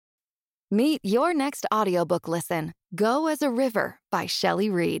Meet your next audiobook listen, Go as a River by Shelley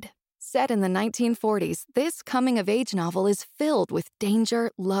Reed. Set in the 1940s, this coming-of-age novel is filled with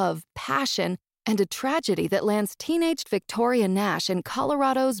danger, love, passion, and a tragedy that lands teenaged Victoria Nash in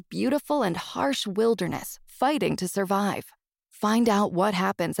Colorado's beautiful and harsh wilderness, fighting to survive. Find out what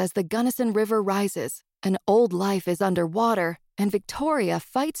happens as the Gunnison River rises, an old life is underwater, and Victoria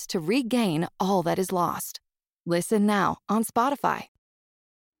fights to regain all that is lost. Listen now on Spotify.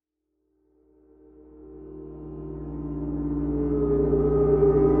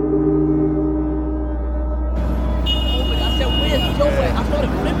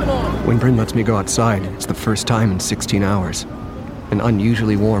 When Bryn lets me go outside, it's the first time in 16 hours. An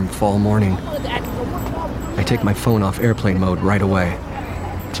unusually warm fall morning. I take my phone off airplane mode right away.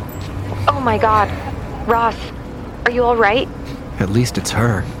 Oh my God. Ross, are you all right? At least it's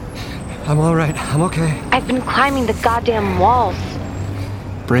her. I'm all right. I'm okay. I've been climbing the goddamn walls.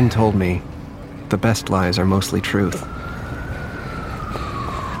 Bryn told me the best lies are mostly truth.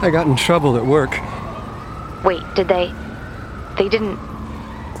 I got in trouble at work. Wait, did they? They didn't...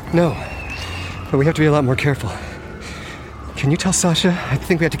 No, but we have to be a lot more careful. Can you tell Sasha? I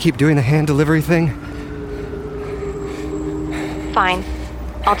think we have to keep doing the hand delivery thing. Fine.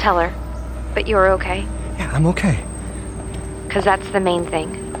 I'll tell her. But you're okay? Yeah, I'm okay. 'Cause that's the main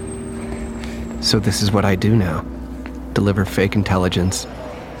thing. So this is what I do now. Deliver fake intelligence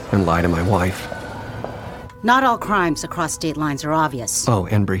and lie to my wife. Not all crimes across state lines are obvious. Oh,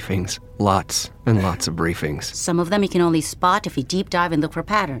 and briefings. Lots and lots of briefings. Some of them you can only spot if you deep dive and look for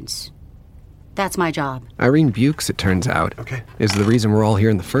patterns. That's my job. Irene Bukes, it turns out, is the reason we're all here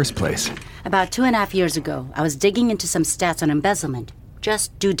in the first place. About 2.5 years ago, I was digging into some stats on embezzlement.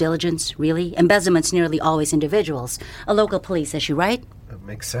 Just due diligence, really. Embezzlement's nearly always individuals. A local police issue, right? That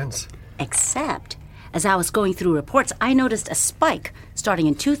makes sense. Except, as I was going through reports, I noticed a spike starting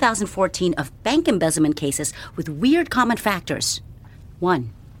in 2014 of bank embezzlement cases with weird common factors.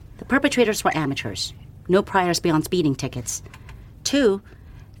 1, the perpetrators were amateurs. No priors beyond speeding tickets. 2,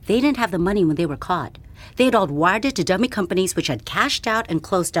 they didn't have the money when they were caught. They had all wired it to dummy companies which had cashed out and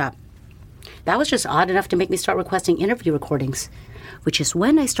closed up. That was just odd enough to make me start requesting interview recordings, which is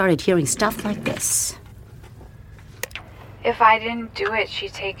when I started hearing stuff like this. If I didn't do it,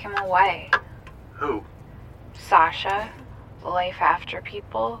 she'd take him away. Who? Sasha, the life after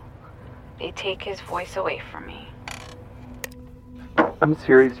people. They take his voice away from me. I'm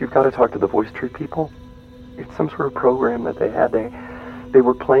serious. You've got to talk to the Voice Tree people. It's some sort of program that they had. They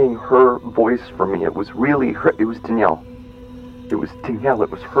were playing her voice for me. It was really her. It was Danielle. It was Danielle. It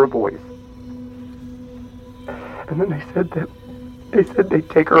was her voice. And then they said they'd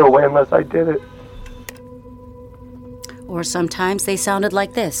take her away unless I did it. Or sometimes they sounded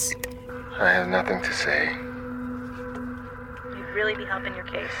like this. I have nothing to say. You'd really be helping your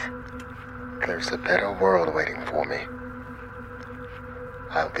case. There's a better world waiting for me.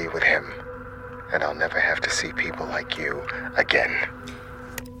 I'll be with him, and I'll never have to see people like you again.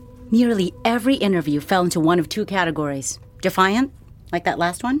 Nearly every interview fell into one of 2 categories. Defiant, like that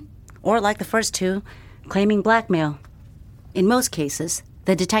last one, or like the first 2, claiming blackmail. In most cases,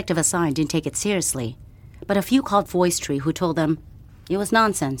 the detective assigned didn't take it seriously, but a few called Voice Tree who told them it was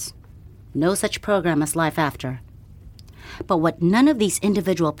nonsense. No such program as Life After. But what none of these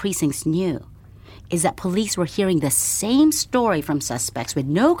individual precincts knew is that police were hearing the same story from suspects with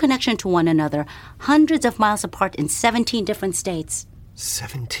no connection to one another, hundreds of miles apart in 17 different states.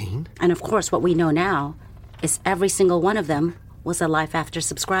 17? And of course, what we know now is every single one of them was a Life After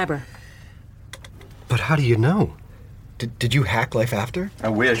subscriber. But how do you know? Did you hack Life After? I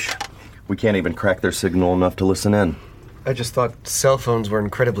wish. We can't even crack their signal enough to listen in. I just thought cell phones were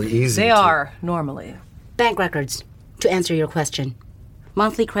incredibly easy. They are, normally. Bank records, to answer your question.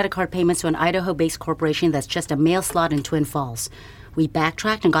 Monthly credit card payments to an Idaho-based corporation that's just a mail slot in Twin Falls. We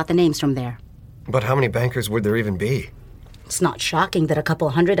backtracked and got the names from there. But how many bankers would there even be? It's not shocking that a couple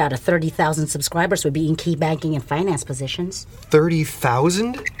hundred out of 30,000 subscribers would be in key banking and finance positions.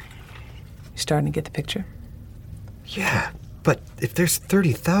 30,000? You starting to get the picture? Yeah, but if there's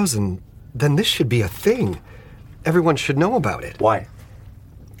 30,000, then this should be a thing. Everyone should know about it. Why?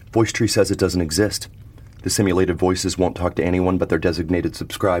 Voice Tree says it doesn't exist. The simulated voices won't talk to anyone but their designated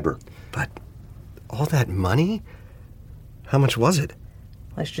subscriber. But all that money? How much was it?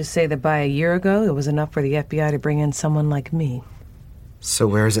 Let's just say that by a year ago, it was enough for the FBI to bring in someone like me. So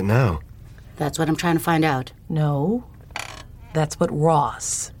where is it now? That's what I'm trying to find out. No, that's what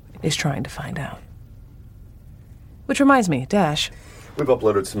Ross is trying to find out. Which reminds me, Dash. We've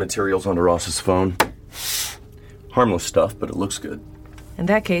uploaded some materials onto Ross's phone. Harmless stuff, but it looks good. In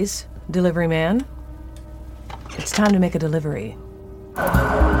that case, delivery man, it's time to make a delivery.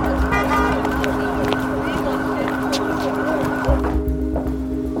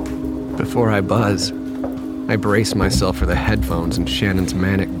 Before I buzz, I brace myself for the headphones and Shannon's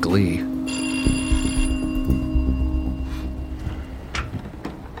manic glee.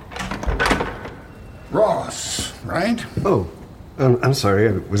 Ross, right? Oh, I'm sorry.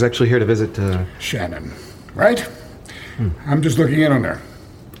 I was actually here to visit, Shannon, right? I'm just looking in on her.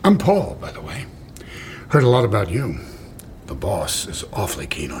 I'm Paul, by the way. Heard a lot about you. The boss is awfully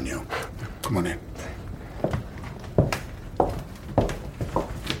keen on you. Come on in.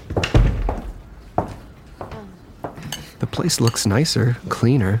 The place looks nicer,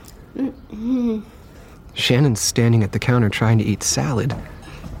 cleaner. Shannon's standing at the counter trying to eat salad,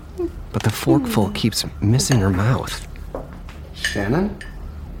 but the forkful keeps missing her mouth. Shannon?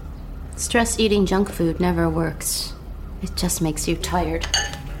 Stress eating junk food never works. It just makes you tired.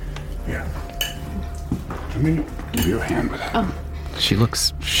 Yeah. Let me give you a hand with that. Oh. She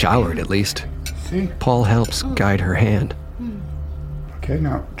looks showered, at least. See? Paul helps guide her hand. Okay,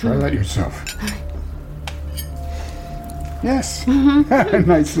 now try that yourself. Yes.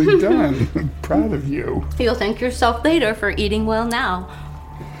 Nicely done. I'm proud of you. You'll thank yourself later for eating well now.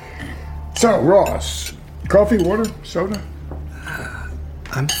 So, Ross, coffee, water, soda?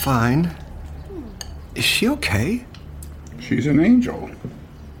 I'm fine. Is she okay? She's an angel.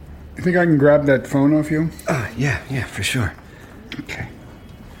 You think I can grab that phone off you? Yeah, for sure. Okay.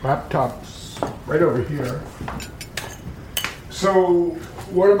 Laptop's right over here. So,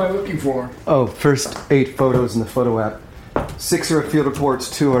 what am I looking for? Oh, first 8 photos in the photo app. 6 are of field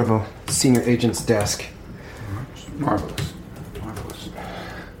reports, 2 are of a senior agent's desk. Marvelous. Marvelous.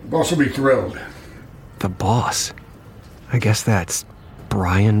 The boss will be thrilled. The boss? I guess that's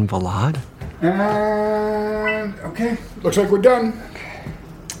Brian Valad? And, okay, looks like we're done.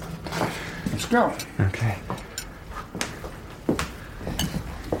 Let's go. Okay.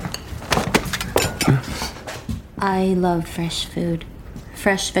 I love fresh food.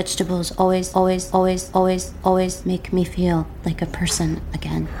 Fresh vegetables always make me feel like a person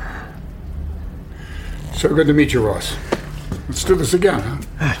again. So good to meet you, Ross. Let's do this again,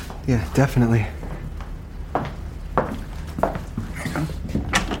 huh? Yeah, definitely.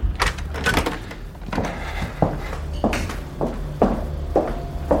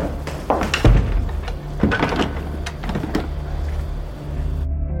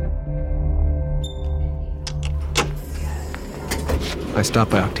 I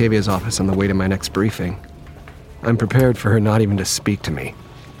stop by Octavia's office on the way to my next briefing. I'm prepared for her not even to speak to me.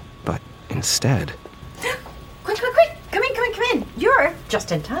 But instead... Quick! Come in! You're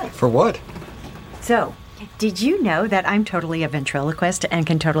just in time. For what? So, did you know that I'm totally a ventriloquist and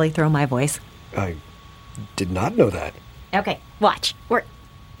can totally throw my voice? I did not know that. Okay, watch.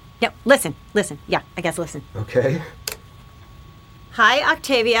 No, listen. Yeah, I guess listen. Okay. Hi,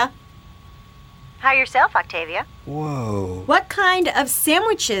 Octavia. Hi yourself, Octavia. Whoa. What kind of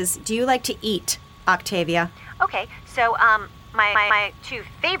sandwiches do you like to eat, Octavia? Okay, so, my 2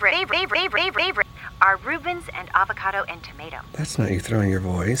 favorite are Reuben's and avocado and tomato. That's not you throwing your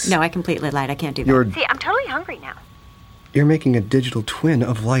voice. No, I completely lied. I can't do that. See, I'm totally hungry now. You're making a digital twin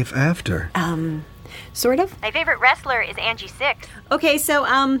of life after. Sort of. My favorite wrestler is Angie Six. Okay, so,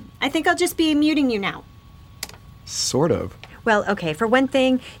 I think I'll just be muting you now. Sort of. Well, okay, for one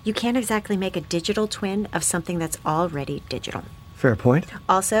thing, you can't exactly make a digital twin of something that's already digital. Fair point.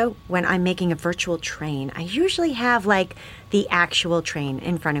 Also, when I'm making a virtual train, I usually have, the actual train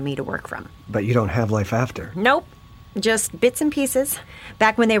in front of me to work from. But you don't have life after. Nope. Just bits and pieces.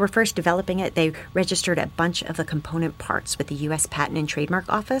 Back when they were first developing it, they registered a bunch of the component parts with the U.S. Patent and Trademark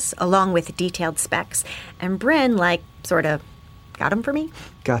Office, along with detailed specs. And Bryn, sort of got them for me.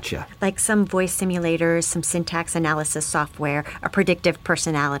 Gotcha. Like some voice simulators, some syntax analysis software, a predictive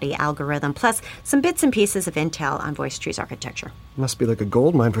personality algorithm, plus some bits and pieces of intel on voice trees architecture. Must be like a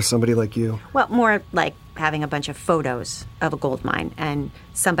gold mine for somebody like you. Well, more like having a bunch of photos of a gold mine and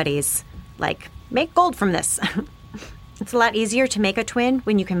somebody's make gold from this. It's a lot easier to make a twin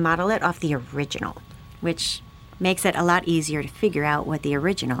when you can model it off the original, which makes it a lot easier to figure out what the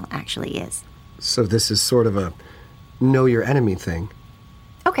original actually is. So this is sort of a know your enemy thing.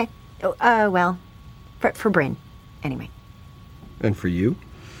 Okay. Well, for Bryn, anyway. And for you?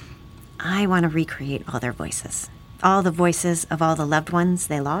 I want to recreate all their voices. All the voices of all the loved ones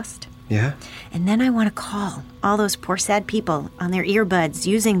they lost. Yeah? And then I want to call all those poor sad people on their earbuds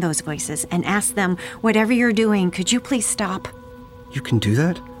using those voices and ask them, whatever you're doing, could you please stop? You can do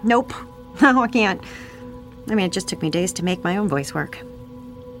that? Nope. No, I can't. I mean, it just took me days to make my own voice work.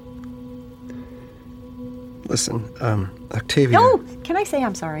 Listen, Octavia... No! Can I say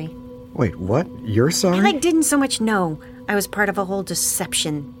I'm sorry? Wait, what? You're sorry? I didn't so much know I was part of a whole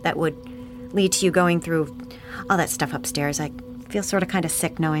deception that would lead to you going through all that stuff upstairs. I feel sort of kind of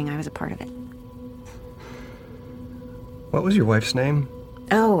sick knowing I was a part of it. What was your wife's name?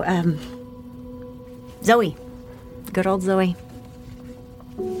 Oh, Zoe. Good old Zoe.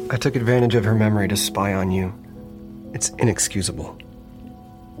 I took advantage of her memory to spy on you. It's inexcusable.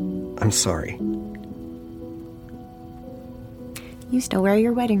 I'm sorry. You still wear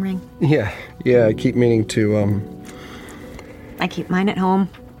your wedding ring. Yeah, I keep meaning to, I keep mine at home.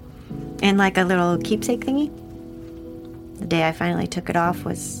 In like a little keepsake thingy. The day I finally took it off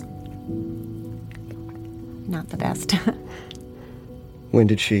was not the best. When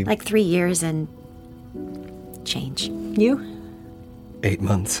did she... Like 3 years and change. You? 8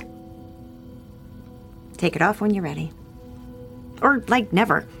 months. Take it off when you're ready. Or, like,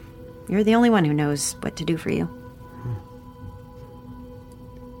 never. You're the only one who knows what to do for you.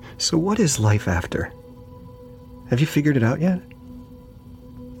 So what is life after? Have you figured it out yet?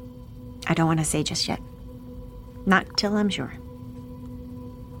 I don't want to say just yet. Not till I'm sure.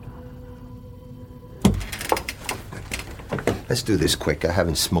 Let's do this quick. I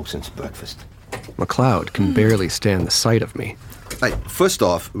haven't smoked since breakfast. McLeod can barely stand the sight of me. Hey, first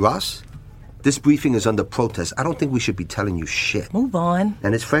off, Ross, this briefing is under protest. I don't think we should be telling you shit. Move on.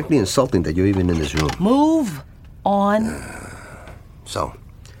 And it's frankly insulting that you're even in this room. Move on. So,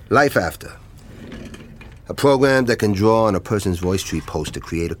 life after. A program that can draw on a person's voice tree post to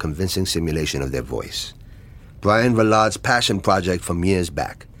create a convincing simulation of their voice. Brian Villard's passion project from years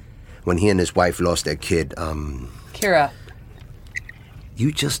back, when he and his wife lost their kid, Kira.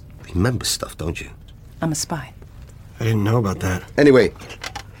 You just remember stuff, don't you? I'm a spy. I didn't know about that. Anyway,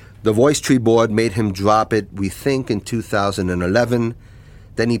 the voice tree board made him drop it, we think, in 2011.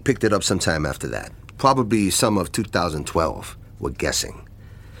 Then he picked it up sometime after that. Probably summer of 2012, we're guessing.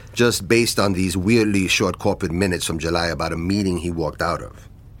 Just based on these weirdly short corporate minutes from July about a meeting he walked out of.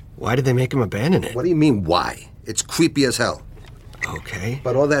 Why did they make him abandon it? What do you mean, why? It's creepy as hell. Okay.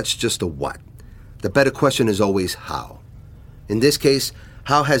 But all that's just a what. The better question is always how. In this case,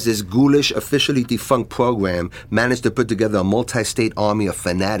 how has this ghoulish, officially defunct program managed to put together a multi-state army of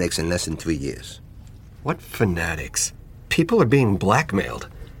fanatics in less than 3 years? What fanatics? People are being blackmailed.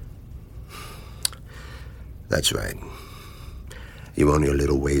 That's right. You're only a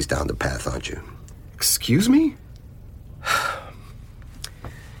little ways down the path, aren't you? Excuse me?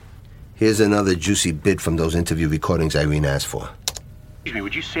 Here's another juicy bit from those interview recordings Irene asked for. Excuse me,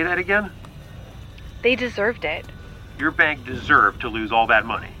 would you say that again? They deserved it. Your bank deserved to lose all that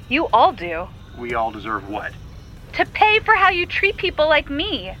money. You all do. We all deserve what? To pay for how you treat people like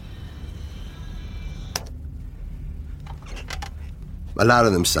me. A lot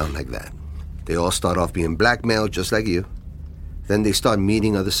of them sound like that. They all start off being blackmailed just like you. Then they start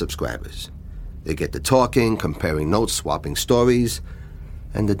meeting other subscribers. They get to talking, comparing notes, swapping stories,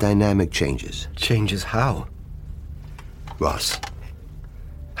 and the dynamic changes. Changes how? Ross,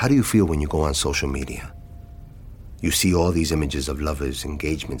 how do you feel when you go on social media? You see all these images of lovers,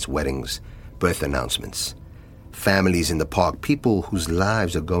 engagements, weddings, birth announcements, families in the park, people whose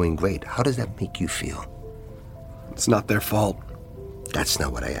lives are going great. How does that make you feel? It's not their fault. That's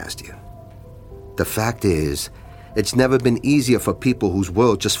not what I asked you. The fact is, it's never been easier for people whose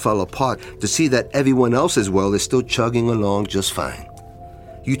world just fell apart to see that everyone else's world is still chugging along just fine.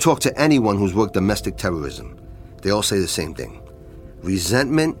 You talk to anyone who's worked domestic terrorism, they all say the same thing.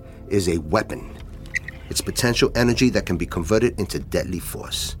 Resentment is a weapon. It's potential energy that can be converted into deadly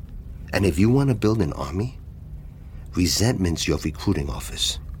force. And if you want to build an army, resentment's your recruiting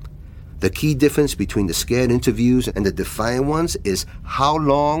office. The key difference between the scared interviews and the defiant ones is how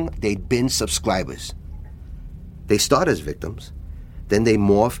long they'd been subscribers. They start as victims, then they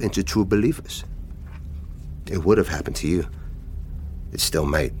morph into true believers. It would have happened to you. It still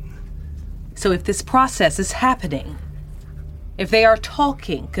might. So if this process is happening, if they are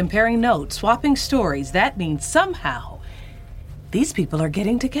talking, comparing notes, swapping stories, that means somehow these people are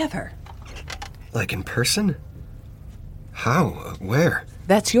getting together. Like in person? How? Where?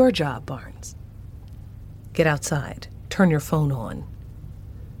 That's your job, Barnes. Get outside. Turn your phone on.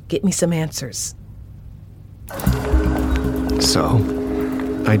 Get me some answers. So,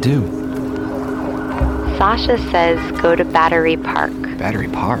 I do. Sasha says go to Battery Park. Battery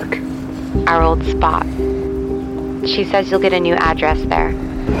Park? Our old spot. She says you'll get a new address there.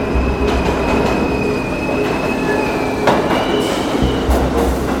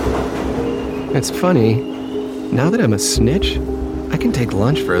 It's funny. Now that I'm a snitch, I can take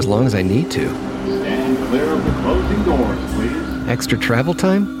lunch for as long as I need to. Stand clear of the closing doors, please. Extra travel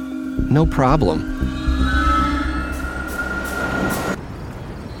time? No problem.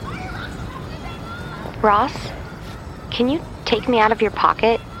 Ross, can you take me out of your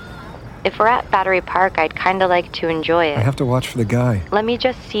pocket? If we're at Battery Park, I'd kinda like to enjoy it. I have to watch for the guy. Let me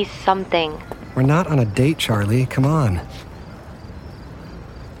just see something. We're not on a date, Charlie. Come on.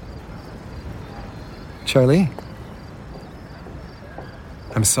 Charlie?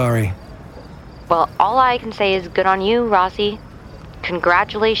 I'm sorry. Well, all I can say is good on you, Rossi.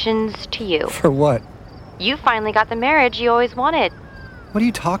 Congratulations to you. For what? You finally got the marriage you always wanted. What are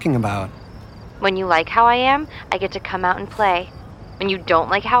you talking about? When you like how I am, I get to come out and play. When you don't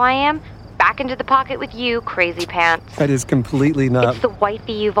like how I am, back into the pocket with you, crazy pants. That is completely not... It's the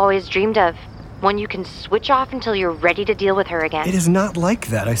wifey you've always dreamed of. One you can switch off until you're ready to deal with her again. It is not like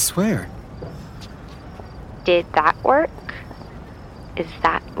that, I swear. Did that work? Is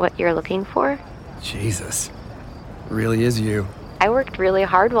that what you're looking for? Jesus. Really is you. I worked really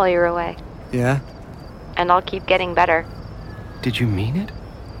hard while you were away. Yeah? And I'll keep getting better. Did you mean it?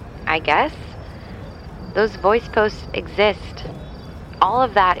 I guess. Those voice posts exist. All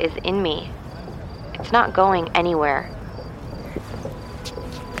of that is in me. It's not going anywhere.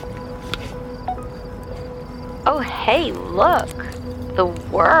 Oh, hey, look. The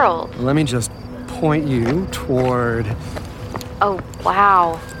world. Let me just point you toward... Oh,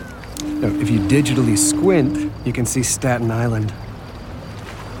 wow. No, if you digitally squint, you can see Staten Island.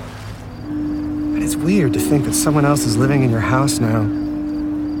 But it's weird to think that someone else is living in your house now.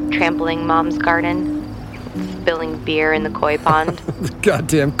 Trampling Mom's garden. Spilling beer in the koi pond. The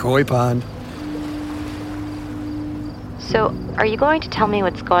goddamn koi pond. So, are you going to tell me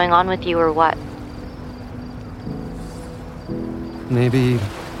what's going on with you or what? Maybe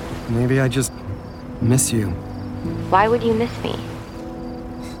I just miss you. Why would you miss me?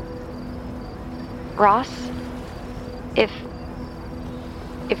 Ross, if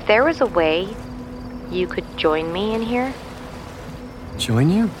there was a way you could join me in here... Join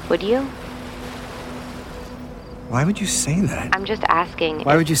you? Would you? Why would you say that? I'm just asking.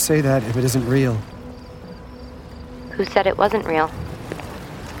 Why would you say that if it isn't real? Who said it wasn't real?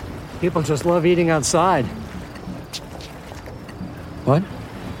 People just love eating outside. What?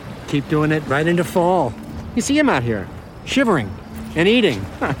 Keep doing it right into fall. You see him out here, shivering and eating.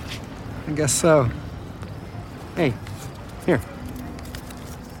 I guess so. Hey, here.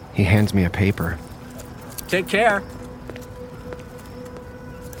 He hands me a paper. Take care.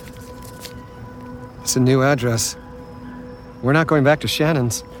 It's a new address. We're not going back to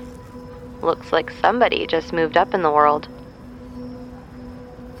Shannon's. Looks like somebody just moved up in the world.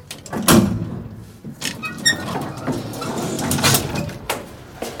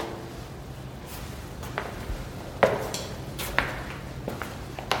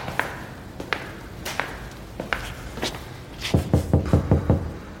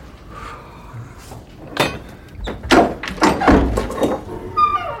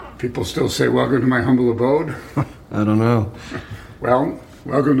 People still say welcome to my humble abode? I don't know. Well,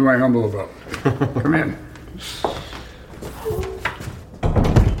 welcome to my humble abode. Come in.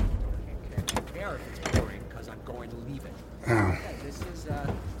 Oh.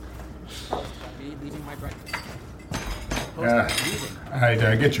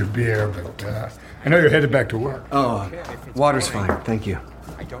 I'd get your beer, but I know you're headed back to work. Oh, water's fine, thank you.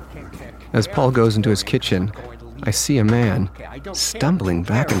 As Paul goes into his kitchen, I see a man stumbling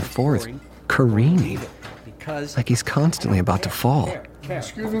back and forth, careening, like he's constantly about to fall.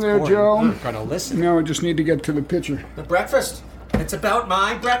 Excuse me there, Joe. No, I just need to get to the picture. The breakfast. It's about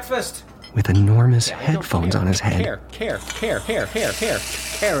my breakfast. With enormous headphones on his head. Care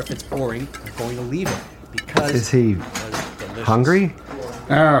if it's boring, I'm going to leave it. Because... Is he hungry?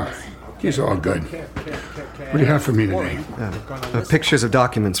 Oh, he's all good. What do you have for me today? Pictures of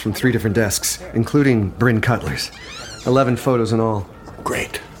documents from 3 different desks, including Bryn Cutler's. 11 photos in all.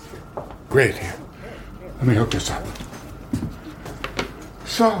 Great. Here, let me hook this up.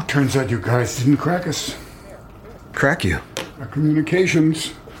 So, turns out you guys didn't crack us. Crack you? Our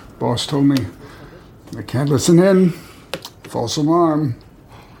communications. Boss told me I can't listen in. False alarm.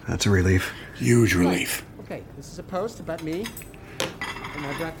 That's a relief. Huge relief. Okay, this is a post about me and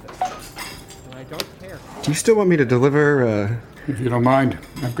my breakfast. And I don't care. Do you still want me to deliver, If you don't mind.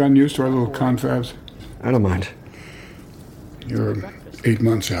 I've gotten used to our little confabs. I don't mind. You're 8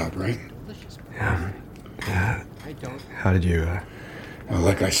 months out, right? Yeah. How did you, Well,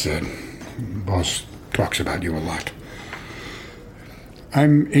 like I said, boss talks about you a lot.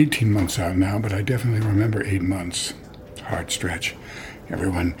 I'm 18 months out now, but I definitely remember 8 months. Hard stretch.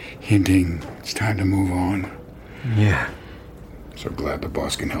 Everyone hinting it's time to move on. Yeah. So glad the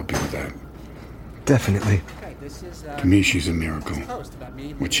boss can help you with that. Definitely. To me, she's a miracle.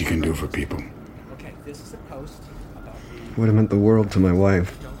 What she can do for people. Okay, this is a post about me. Would have meant the world to my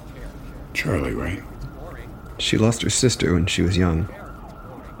wife. Charlie, right? She lost her sister when she was young.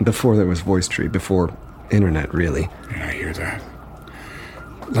 Before there was VoiceTree, before internet, really. Yeah, I hear that.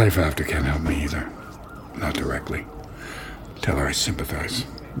 Life After can't help me either. Not directly. Tell her I sympathize.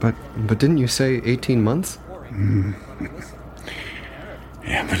 But didn't you say 18 months?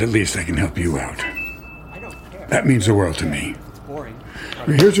 Yeah, but at least I can help you out. That means the world to me.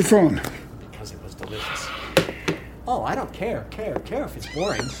 Here's your phone. Because it was delicious. Oh, I don't care if it's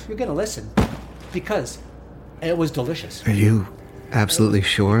boring. You're gonna listen. Because it was delicious. Are you absolutely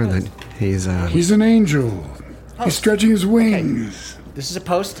sure that he's He's an angel. He's stretching his wings. Okay. This is a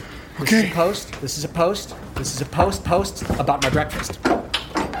post. This Okay. is a post. This is a post. This is a post about my breakfast.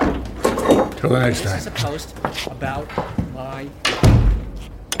 Till the next This is time. a post about my...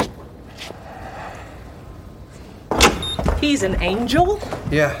 He's an angel?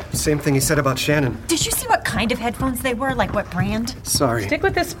 Yeah, same thing he said about Shannon. Did you see what kind of headphones they were? Like what brand? Sorry. Stick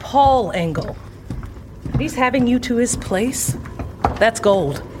with this Paul angle. He's having you to his place. That's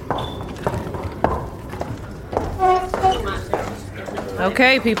gold.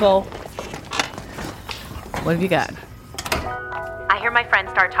 Okay, people. What have you got? I hear my friends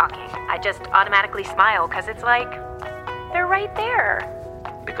start talking. I just automatically smile because it's like, they're right there.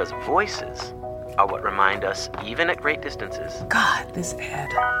 Because voices are what remind us, even at great distances, God, this ad.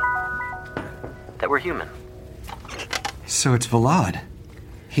 that we're human. So it's Vlad.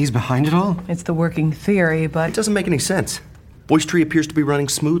 He's behind it all? It's the working theory, but... It doesn't make any sense. VoiceTree appears to be running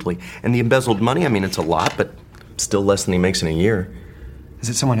smoothly. And the embezzled money, I mean, it's a lot, but still less than he makes in a year. Is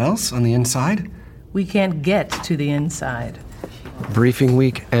it someone else on the inside? We can't get to the inside. Briefing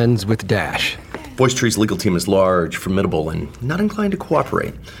week ends with Dash. VoiceTree's legal team is large, formidable, and not inclined to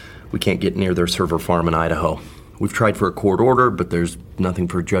cooperate. We can't get near their server farm in Idaho. We've tried for a court order, but there's nothing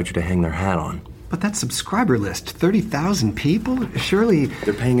for a judge to hang their hat on. But that subscriber list, 30,000 people? Surely...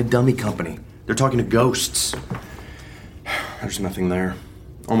 They're paying a dummy company. They're talking to ghosts. There's nothing there.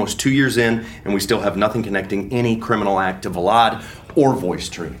 Almost 2 years in, and we still have nothing connecting any criminal act to Vlad or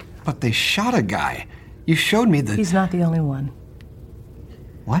VoiceTree. But they shot a guy. You showed me the... He's not the only one.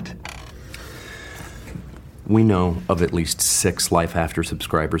 What? We know of at least 6 Life After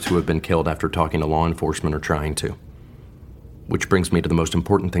subscribers who have been killed after talking to law enforcement or trying to. Which brings me to the most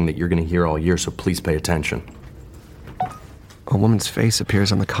important thing that you're going to hear all year, so please pay attention. A woman's face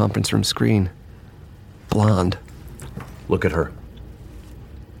appears on the conference room screen. Blonde. Look at her.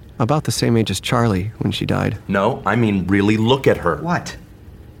 About the same age as Charlie when she died. No, I mean really look at her. What?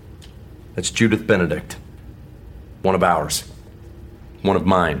 That's Judith Benedict. One of ours. One of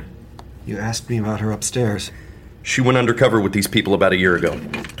mine. You asked me about her upstairs. She went undercover with these people about a year ago.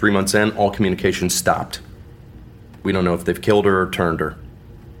 3 months in, all communication stopped. We don't know if they've killed her or turned her.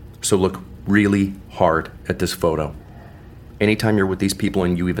 So look really hard at this photo. Anytime you're with these people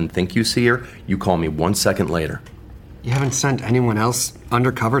and you even think you see her, you call me 1 second later. You haven't sent anyone else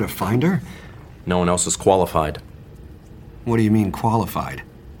undercover to find her? No one else is qualified. What do you mean, qualified?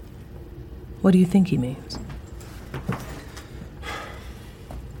 What do you think he means?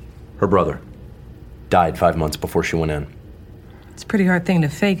 Her brother died 5 months before she went in. It's a pretty hard thing to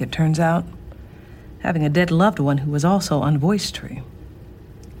fake, it turns out. Having a dead loved one who was also on VoiceTree.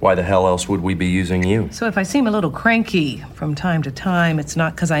 Why the hell else would we be using you? So if I seem a little cranky from time to time, it's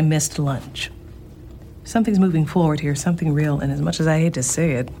not because I missed lunch. Something's moving forward here, something real, and as much as I hate to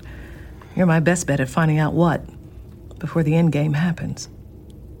say it, you're my best bet at finding out what before the end game happens.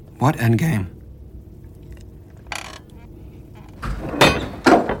 What end game?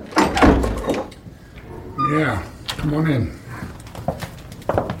 Yeah, come on in.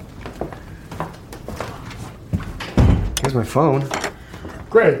 Here's my phone.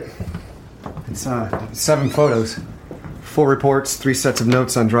 Great. It's 7 photos. 4 reports, 3 sets of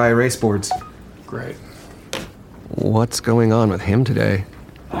notes on dry erase boards. Great. What's going on with him today?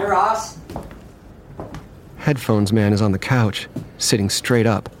 Hi, Ross. Headphones man is on the couch, sitting straight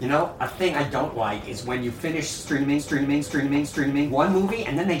up. You know, a thing I don't like is when you finish streaming one movie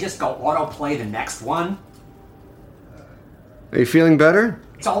and then they just go autoplay the next one. Are you feeling better?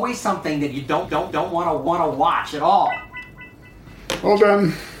 It's always something that you don't want to watch at all. Hold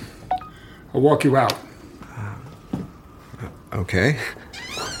on. I'll walk you out. Okay.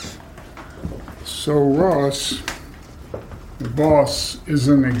 So, Ross, the boss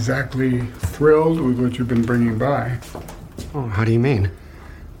isn't exactly thrilled with what you've been bringing by. Oh, how do you mean?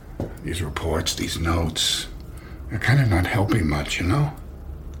 These reports, these notes, they're kind of not helping much, you know?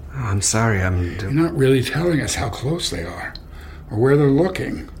 Oh, I'm sorry, You're not really telling us how close they are, or where they're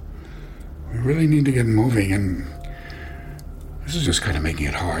looking. We really need to get moving, and this is just kind of making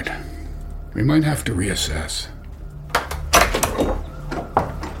it hard. We might have to reassess.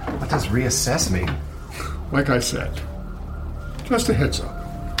 What does reassess mean? Like I said, just a heads up.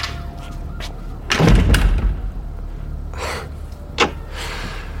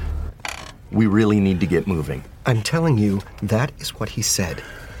 We really need to get moving. I'm telling you, that is what he said.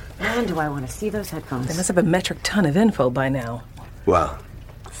 Man, do I want to see those headphones. They must have a metric ton of info by now. Well,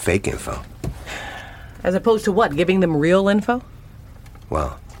 fake info. As opposed to what? Giving them real info?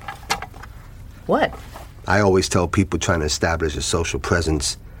 Well, what? I always tell people trying to establish a social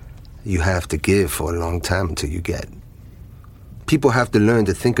presence, you have to give for a long time until you get. People have to learn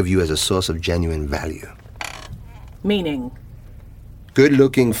to think of you as a source of genuine value. Meaning?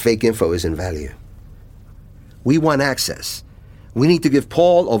 Good-looking fake info isn't value. We want access. We need to give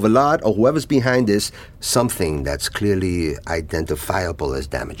Paul or Vlad or whoever's behind this something that's clearly identifiable as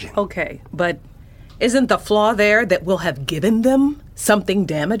damaging. Okay, but isn't the flaw there that we'll have given them something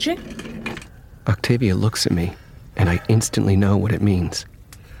damaging? Octavia looks at me, and I instantly know what it means.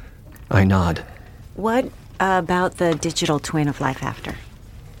 I nod. What about the digital twin of Life After?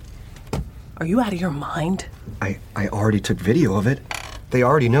 Are you out of your mind? I already took video of it. They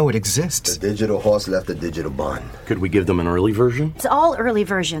already know it exists. The digital horse left a digital bond. Could we give them an early version? It's all early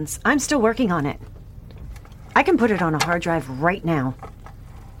versions. I'm still working on it. I can put it on a hard drive right now.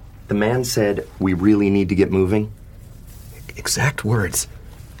 The man said, we really need to get moving. Exact words.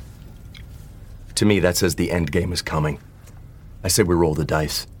 To me, that says the end game is coming. I say we roll the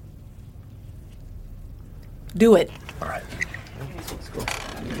dice. Do it. All right. Let's go.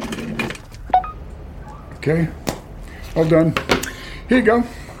 Okay. All done. Here you go.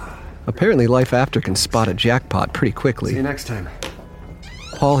 Apparently Life After can spot a jackpot pretty quickly. See you next time.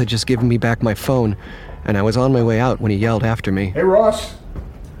 Paul had just given me back my phone, and I was on my way out when he yelled after me. Hey, Ross.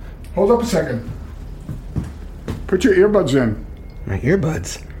 Hold up a second. Put your earbuds in. My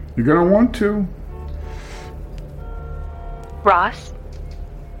earbuds? You're gonna want to. Ross,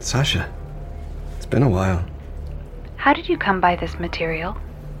 Sasha, it's been a while. how did you come by this material?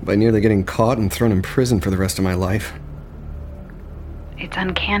 By nearly getting caught and thrown in prison for the rest of my life. It's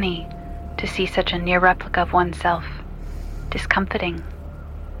uncanny to see such a near replica of oneself. Discomforting.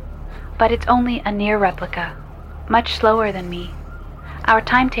 But it's only a near replica, much slower than me. Our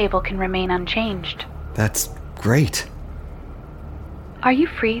timetable can remain unchanged. That's great. Are you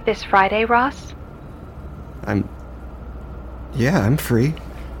free this Friday, Ross? Yeah, I'm free.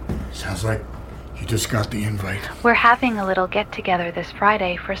 Sounds like you just got the invite. We're having a little get-together this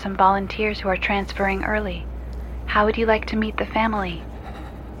Friday for some volunteers who are transferring early. How would you like to meet the family?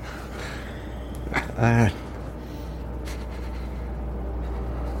 I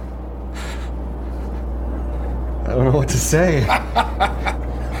don't know what to say.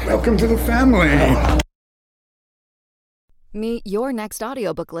 Welcome to the family. Meet your next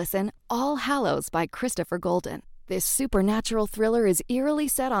audiobook listen, All Hallows by Christopher Golden. This supernatural thriller is eerily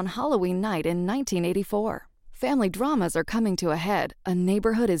set on Halloween night in 1984. Family dramas are coming to a head, a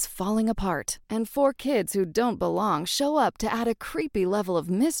neighborhood is falling apart, and 4 kids who don't belong show up to add a creepy level of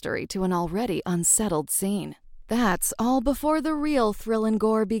mystery to an already unsettled scene. That's all before the real thrill and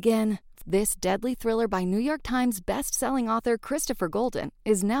gore begin. This deadly thriller by New York Times best-selling author Christopher Golden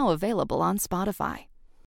is now available on Spotify.